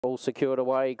All secured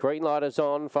away. Green light is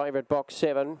on. Favourite box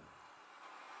 7.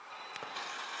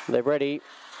 They're ready.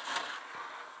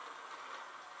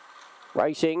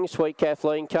 Racing, Sweet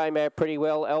Kathleen came out pretty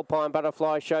well. Alpine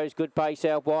Butterfly shows good pace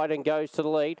out wide and goes to the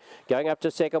lead. Going up to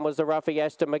second was the roughie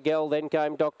Aston Miguel. Then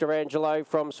came Dr. Angelo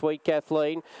from Sweet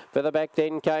Kathleen. Further back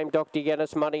then came Dr.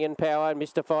 Yanis, Money and Power. And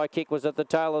Mystify Kick was at the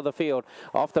tail of the field.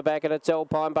 Off the back and it's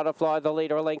Alpine Butterfly, the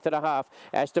leader, a length and a half.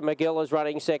 Aston Miguel is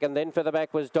running second. Then further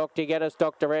back was Dr. Yanis,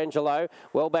 Dr. Angelo.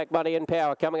 Well back Money and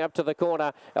Power coming up to the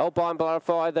corner. Alpine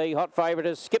Butterfly, the hot favourite,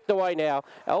 has skipped away now.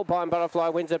 Alpine Butterfly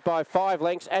wins it by 5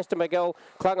 lengths. Aston Miguel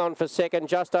clung on for second,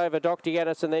 just over Dr.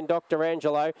 Yanis and then Dr.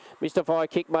 Angelo. Mystify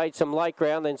Kick made some late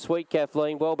ground, then Sweet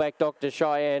Kathleen, well back Dr.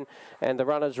 Cheyenne, and the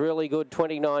runner's really good,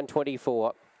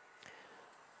 29.24.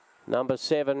 Number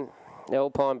 7,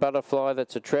 Alpine Butterfly,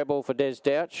 that's a treble for Des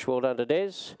Douch. Well done to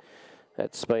Des.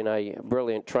 That's been a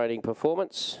brilliant training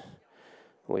performance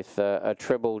with a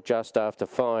treble just after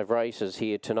 5 races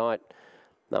here tonight.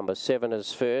 Number 7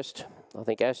 is first. I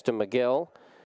think Aston Miguel